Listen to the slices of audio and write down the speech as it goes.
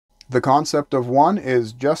The concept of one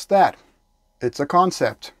is just that. It's a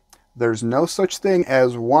concept. There's no such thing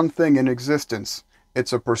as one thing in existence.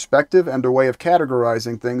 It's a perspective and a way of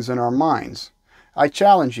categorizing things in our minds. I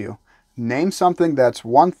challenge you. Name something that's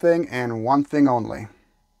one thing and one thing only.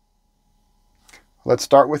 Let's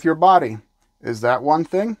start with your body. Is that one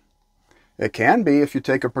thing? It can be if you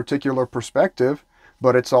take a particular perspective,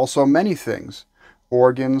 but it's also many things.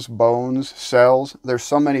 Organs, bones, cells, there's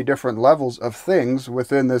so many different levels of things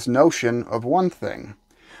within this notion of one thing.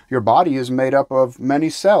 Your body is made up of many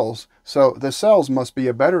cells, so the cells must be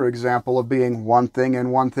a better example of being one thing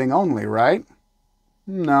and one thing only, right?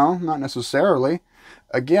 No, not necessarily.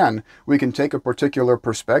 Again, we can take a particular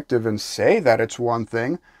perspective and say that it's one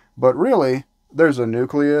thing, but really, there's a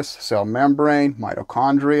nucleus, cell membrane,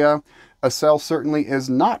 mitochondria. A cell certainly is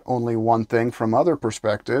not only one thing from other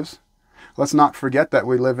perspectives. Let's not forget that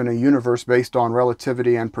we live in a universe based on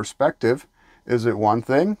relativity and perspective. Is it one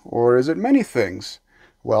thing or is it many things?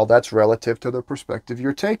 Well, that's relative to the perspective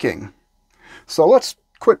you're taking. So let's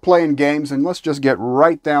quit playing games and let's just get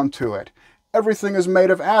right down to it. Everything is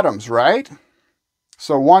made of atoms, right?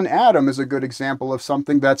 So one atom is a good example of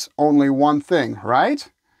something that's only one thing, right?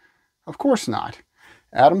 Of course not.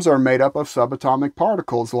 Atoms are made up of subatomic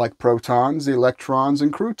particles like protons, electrons,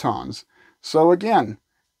 and croutons. So again,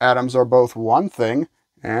 atoms are both one thing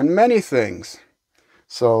and many things.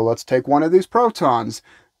 So let's take one of these protons.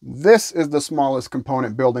 This is the smallest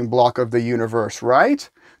component building block of the universe, right?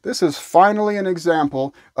 This is finally an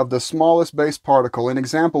example of the smallest base particle, an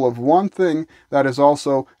example of one thing that is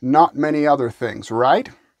also not many other things, right?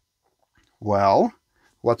 Well,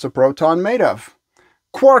 what's a proton made of?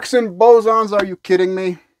 Quarks and bosons, are you kidding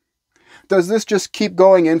me? Does this just keep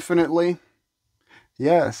going infinitely?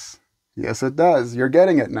 Yes. Yes, it does. You're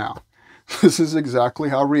getting it now. This is exactly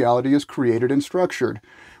how reality is created and structured.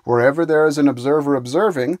 Wherever there is an observer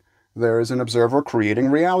observing, there is an observer creating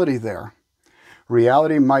reality there.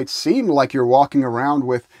 Reality might seem like you're walking around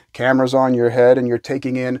with cameras on your head and you're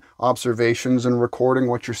taking in observations and recording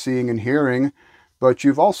what you're seeing and hearing, but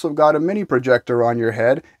you've also got a mini projector on your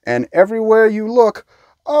head, and everywhere you look,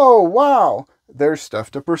 oh wow, there's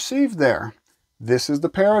stuff to perceive there. This is the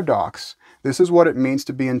paradox. This is what it means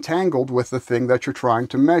to be entangled with the thing that you're trying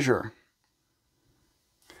to measure.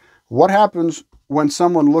 What happens when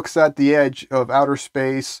someone looks at the edge of outer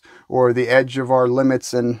space or the edge of our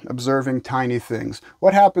limits and observing tiny things?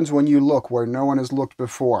 What happens when you look where no one has looked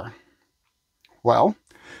before? Well,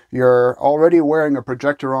 you're already wearing a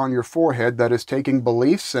projector on your forehead that is taking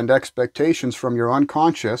beliefs and expectations from your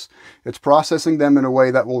unconscious. It's processing them in a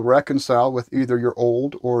way that will reconcile with either your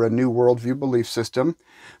old or a new worldview belief system.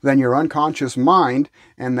 Then your unconscious mind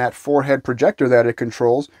and that forehead projector that it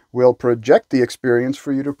controls will project the experience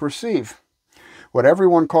for you to perceive. What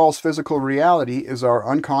everyone calls physical reality is our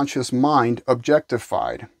unconscious mind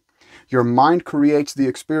objectified. Your mind creates the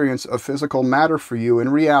experience of physical matter for you in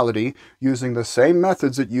reality using the same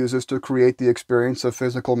methods it uses to create the experience of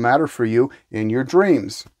physical matter for you in your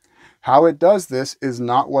dreams. How it does this is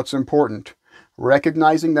not what's important.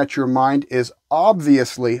 Recognizing that your mind is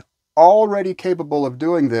obviously already capable of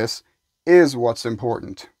doing this is what's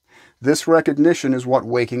important. This recognition is what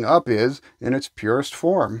waking up is in its purest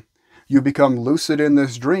form. You become lucid in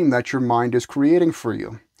this dream that your mind is creating for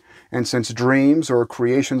you. And since dreams or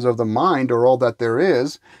creations of the mind are all that there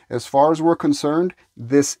is, as far as we're concerned,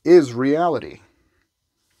 this is reality.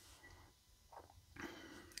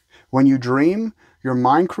 When you dream, your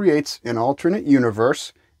mind creates an alternate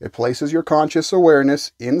universe. It places your conscious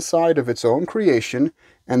awareness inside of its own creation,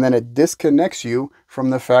 and then it disconnects you from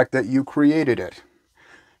the fact that you created it.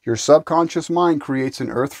 Your subconscious mind creates an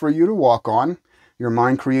earth for you to walk on. Your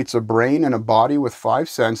mind creates a brain and a body with 5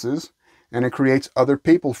 senses. And it creates other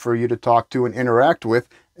people for you to talk to and interact with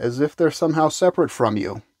as if they're somehow separate from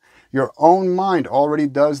you. Your own mind already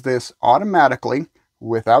does this automatically,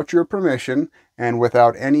 without your permission, and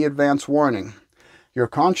without any advance warning. Your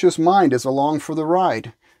conscious mind is along for the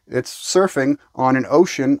ride. It's surfing on an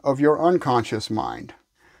ocean of your unconscious mind.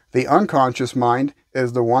 The unconscious mind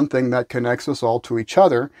is the one thing that connects us all to each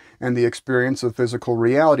other and the experience of physical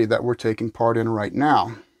reality that we're taking part in right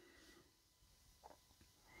now.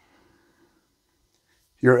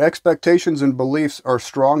 Your expectations and beliefs are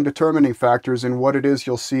strong determining factors in what it is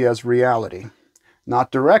you'll see as reality.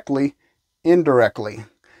 Not directly, indirectly.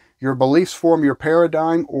 Your beliefs form your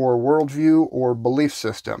paradigm or worldview or belief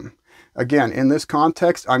system. Again, in this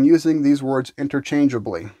context, I'm using these words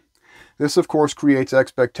interchangeably. This, of course, creates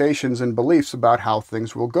expectations and beliefs about how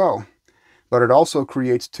things will go. But it also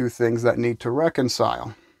creates two things that need to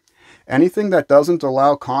reconcile. Anything that doesn't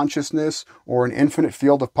allow consciousness or an infinite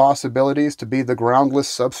field of possibilities to be the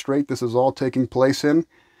groundless substrate this is all taking place in,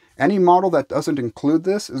 any model that doesn't include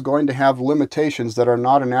this is going to have limitations that are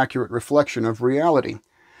not an accurate reflection of reality.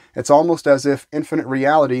 It's almost as if infinite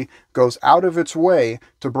reality goes out of its way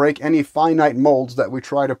to break any finite molds that we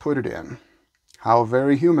try to put it in. How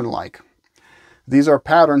very human-like. These are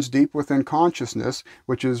patterns deep within consciousness,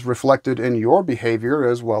 which is reflected in your behavior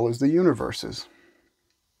as well as the universe's.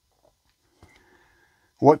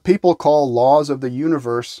 What people call laws of the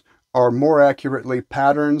universe are more accurately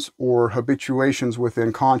patterns or habituations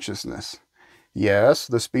within consciousness. Yes,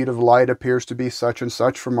 the speed of light appears to be such and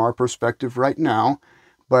such from our perspective right now,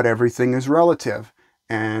 but everything is relative,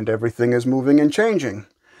 and everything is moving and changing.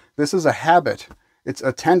 This is a habit. It's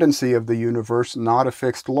a tendency of the universe, not a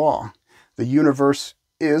fixed law. The universe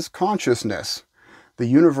is consciousness. The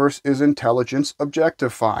universe is intelligence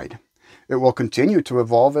objectified. It will continue to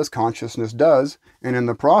evolve as consciousness does, and in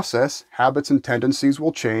the process, habits and tendencies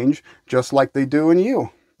will change just like they do in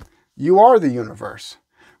you. You are the universe.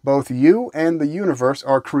 Both you and the universe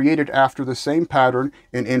are created after the same pattern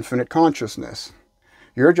in infinite consciousness.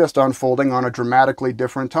 You're just unfolding on a dramatically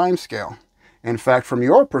different timescale. In fact, from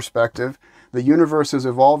your perspective, the universe is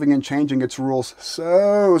evolving and changing its rules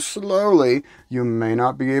so slowly, you may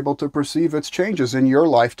not be able to perceive its changes in your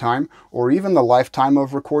lifetime or even the lifetime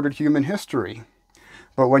of recorded human history.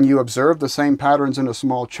 But when you observe the same patterns in a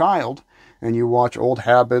small child, and you watch old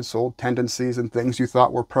habits, old tendencies, and things you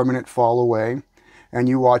thought were permanent fall away, and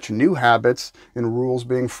you watch new habits and rules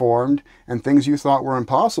being formed, and things you thought were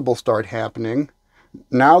impossible start happening,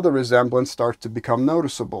 now the resemblance starts to become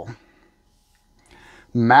noticeable.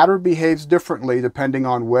 Matter behaves differently depending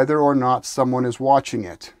on whether or not someone is watching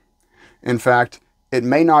it. In fact, it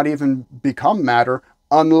may not even become matter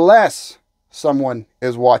unless someone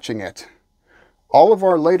is watching it. All of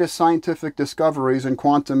our latest scientific discoveries in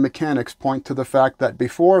quantum mechanics point to the fact that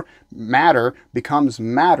before matter becomes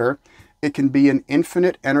matter, it can be an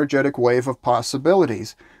infinite energetic wave of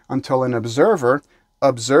possibilities until an observer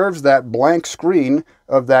observes that blank screen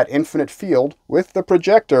of that infinite field with the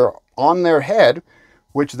projector on their head,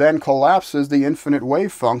 which then collapses the infinite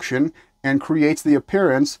wave function and creates the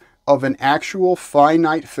appearance of an actual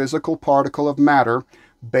finite physical particle of matter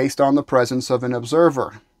based on the presence of an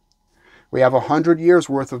observer. We have 100 years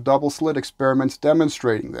worth of double-slit experiments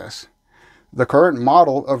demonstrating this. The current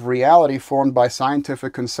model of reality formed by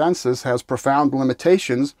scientific consensus has profound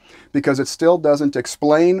limitations because it still doesn't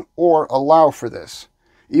explain or allow for this.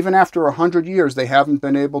 Even after 100 years, they haven't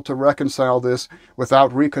been able to reconcile this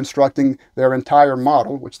without reconstructing their entire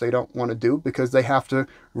model, which they don't want to do because they have to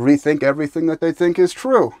rethink everything that they think is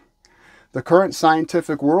true. The current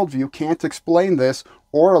scientific worldview can't explain this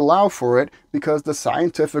or allow for it because the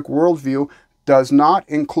scientific worldview does not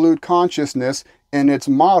include consciousness in its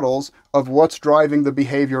models of what's driving the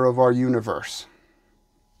behavior of our universe.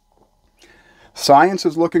 Science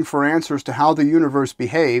is looking for answers to how the universe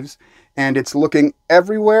behaves, and it's looking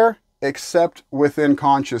everywhere except within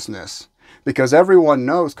consciousness. Because everyone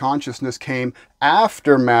knows consciousness came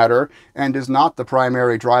after matter and is not the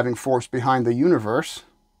primary driving force behind the universe.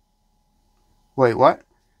 Wait, what?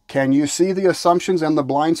 Can you see the assumptions and the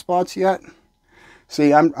blind spots yet?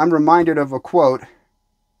 See, I'm reminded of a quote.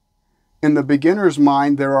 In the beginner's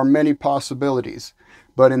mind, there are many possibilities,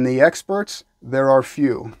 but in the expert's, there are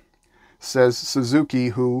few, says Suzuki,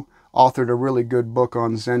 who authored a really good book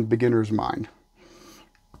on Zen beginner's mind.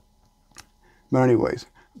 But anyways,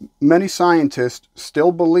 many scientists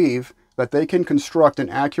still believe that they can construct an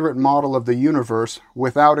accurate model of the universe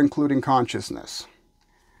without including consciousness.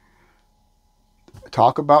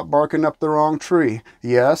 Talk about barking up the wrong tree.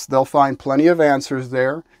 Yes, they'll find plenty of answers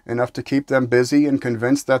there, enough to keep them busy and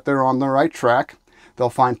convinced that they're on the right track. They'll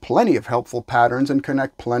find plenty of helpful patterns and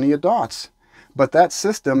connect plenty of dots. But that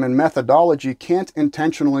system and methodology can't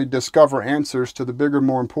intentionally discover answers to the bigger,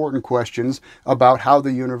 more important questions about how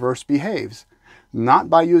the universe behaves. Not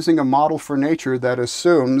by using a model for nature that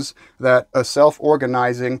assumes that a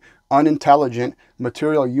self-organizing, unintelligent,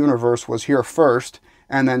 material universe was here first,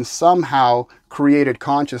 and then somehow created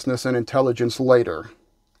consciousness and intelligence later.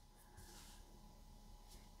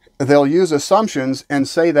 They'll use assumptions and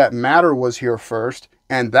say that matter was here first,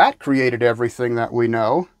 and that created everything that we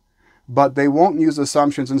know, but they won't use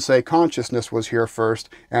assumptions and say consciousness was here first,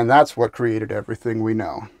 and that's what created everything we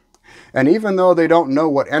know. And even though they don't know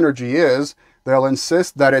what energy is, they'll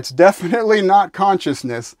insist that it's definitely not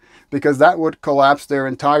consciousness, because that would collapse their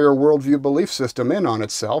entire worldview belief system in on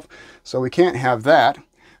itself, so we can't have that.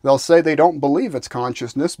 They'll say they don't believe it's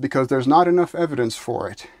consciousness because there's not enough evidence for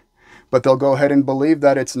it. but they'll go ahead and believe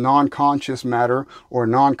that it's non-conscious matter or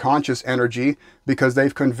non-conscious energy because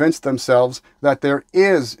they've convinced themselves that there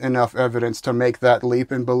is enough evidence to make that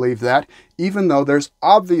leap and believe that, even though there's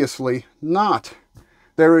obviously not.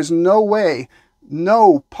 There is no way,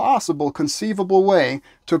 no possible conceivable way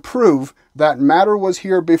to prove that matter was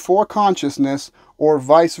here before consciousness or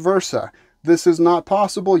vice versa. This is not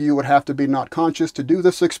possible. You would have to be not conscious to do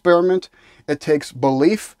this experiment. It takes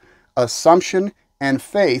belief, assumption, and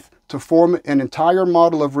faith to form an entire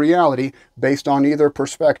model of reality based on either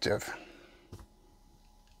perspective.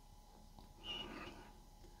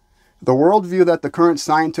 The worldview that the current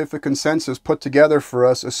scientific consensus put together for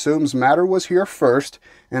us assumes matter was here first,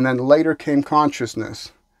 and then later came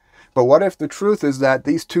consciousness. But what if the truth is that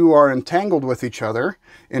these two are entangled with each other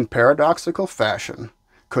in paradoxical fashion?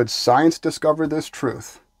 Could science discover this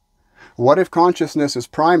truth? What if consciousness is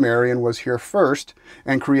primary and was here first,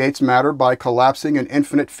 and creates matter by collapsing an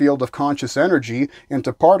infinite field of conscious energy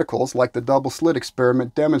into particles like the double slit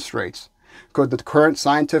experiment demonstrates? Could the current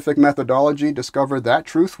scientific methodology discover that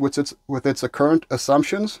truth with its current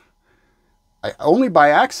assumptions? Only by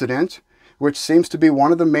accident, which seems to be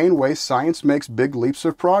one of the main ways science makes big leaps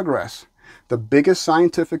of progress. The biggest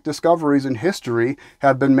scientific discoveries in history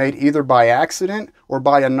have been made either by accident or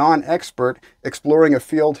by a non-expert exploring a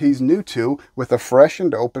field he's new to with a fresh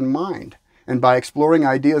and open mind, and by exploring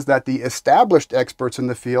ideas that the established experts in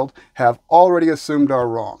the field have already assumed are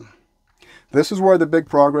wrong. This is where the big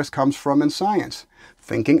progress comes from in science,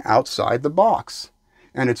 thinking outside the box.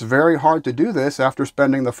 And it's very hard to do this after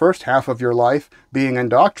spending the first half of your life being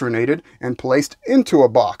indoctrinated and placed into a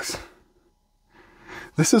box.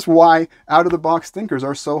 This is why out-of-the-box thinkers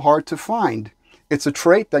are so hard to find. It's a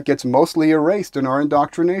trait that gets mostly erased in our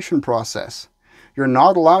indoctrination process. You're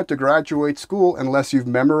not allowed to graduate school unless you've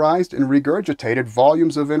memorized and regurgitated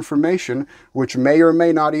volumes of information which may or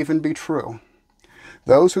may not even be true.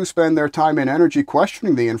 Those who spend their time and energy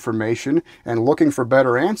questioning the information and looking for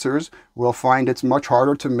better answers will find it's much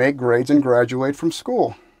harder to make grades and graduate from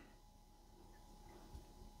school.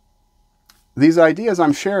 These ideas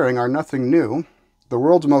I'm sharing are nothing new. The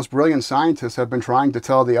world's most brilliant scientists have been trying to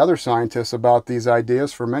tell the other scientists about these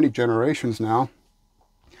ideas for many generations now.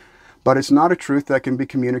 But it's not a truth that can be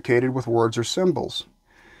communicated with words or symbols.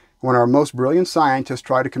 When our most brilliant scientists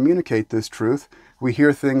try to communicate this truth, we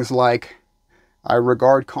hear things like, I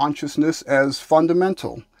regard consciousness as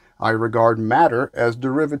fundamental. I regard matter as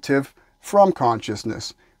derivative from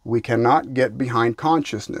consciousness. We cannot get behind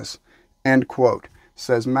consciousness. End quote,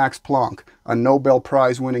 says Max Planck, a Nobel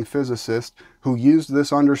Prize-winning physicist who used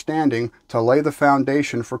this understanding to lay the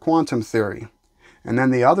foundation for quantum theory. And then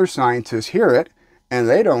the other scientists hear it, and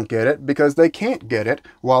they don't get it because they can't get it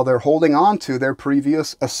while they're holding on to their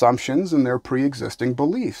previous assumptions and their pre-existing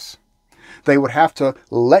beliefs. They would have to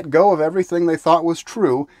let go of everything they thought was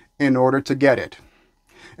true in order to get it.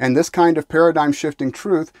 And this kind of paradigm-shifting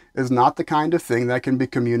truth is not the kind of thing that can be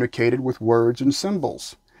communicated with words and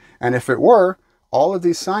symbols. And if it were, all of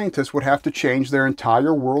these scientists would have to change their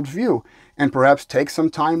entire worldview and perhaps take some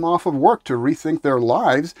time off of work to rethink their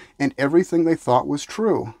lives and everything they thought was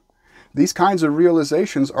true. These kinds of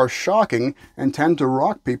realizations are shocking and tend to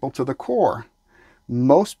rock people to the core.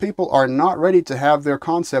 Most people are not ready to have their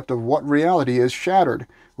concept of what reality is shattered,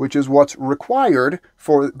 which is what's required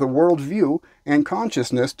for the worldview and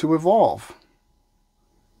consciousness to evolve.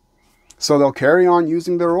 So they'll carry on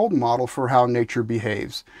using their old model for how nature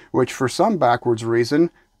behaves, which for some backwards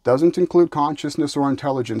reason doesn't include consciousness or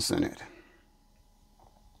intelligence in it.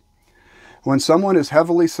 When someone is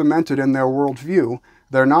heavily cemented in their worldview,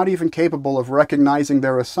 they're not even capable of recognizing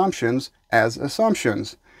their assumptions as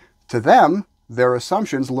assumptions. To them, their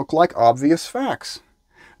assumptions look like obvious facts.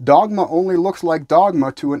 Dogma only looks like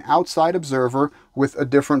dogma to an outside observer with a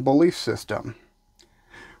different belief system.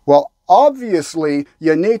 Well, obviously,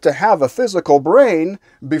 you need to have a physical brain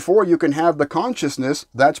before you can have the consciousness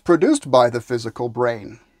that's produced by the physical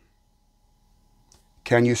brain.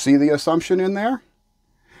 Can you see the assumption in there?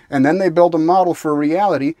 And then they build a model for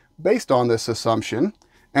reality based on this assumption.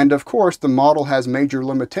 And of course, the model has major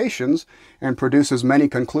limitations and produces many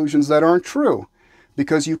conclusions that aren't true,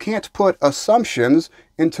 because you can't put assumptions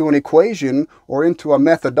into an equation or into a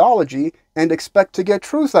methodology and expect to get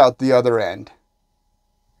truth out the other end.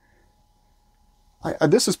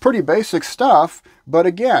 This is pretty basic stuff, but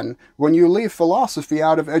again, when you leave philosophy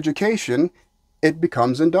out of education, it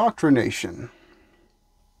becomes indoctrination.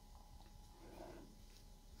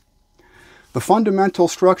 The fundamental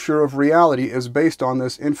structure of reality is based on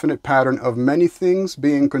this infinite pattern of many things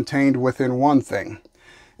being contained within one thing.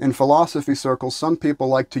 In philosophy circles, some people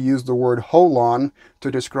like to use the word holon to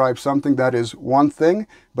describe something that is one thing,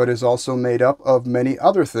 but is also made up of many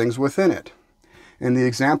other things within it. In the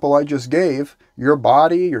example I just gave, your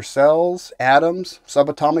body, your cells, atoms,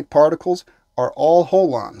 subatomic particles are all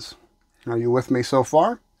holons. Are you with me so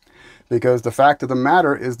far? Because the fact of the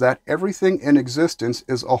matter is that everything in existence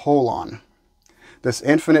is a holon. This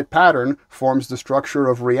infinite pattern forms the structure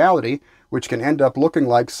of reality, which can end up looking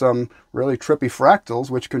like some really trippy fractals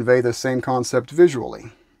which convey the same concept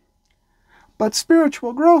visually. But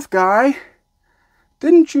spiritual growth, guy,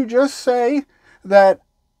 didn't you just say that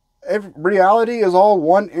reality is all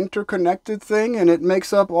one interconnected thing and it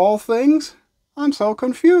makes up all things? I'm so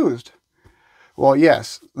confused. Well,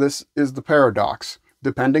 yes, this is the paradox.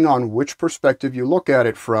 Depending on which perspective you look at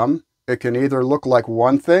it from, it can either look like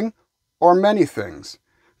one thing or many things.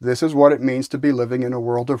 This is what it means to be living in a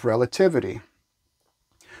world of relativity.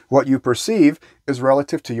 What you perceive is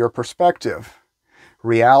relative to your perspective.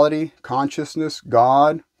 Reality, consciousness,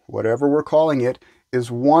 God, whatever we're calling it, is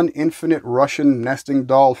one infinite Russian nesting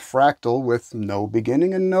doll fractal with no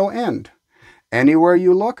beginning and no end. Anywhere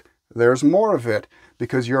you look, there's more of it,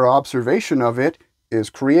 because your observation of it is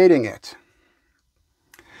creating it.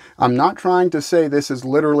 I'm not trying to say this is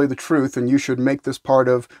literally the truth and you should make this part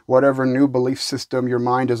of whatever new belief system your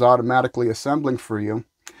mind is automatically assembling for you.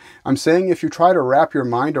 I'm saying if you try to wrap your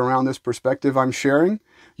mind around this perspective I'm sharing,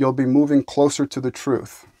 you'll be moving closer to the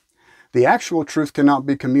truth. The actual truth cannot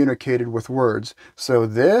be communicated with words, so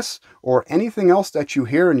this or anything else that you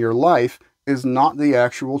hear in your life is not the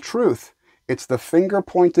actual truth. It's the finger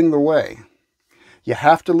pointing the way. You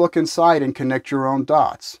have to look inside and connect your own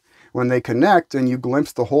dots. When they connect and you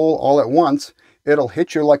glimpse the whole all at once, it'll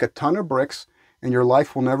hit you like a ton of bricks and your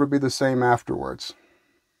life will never be the same afterwards.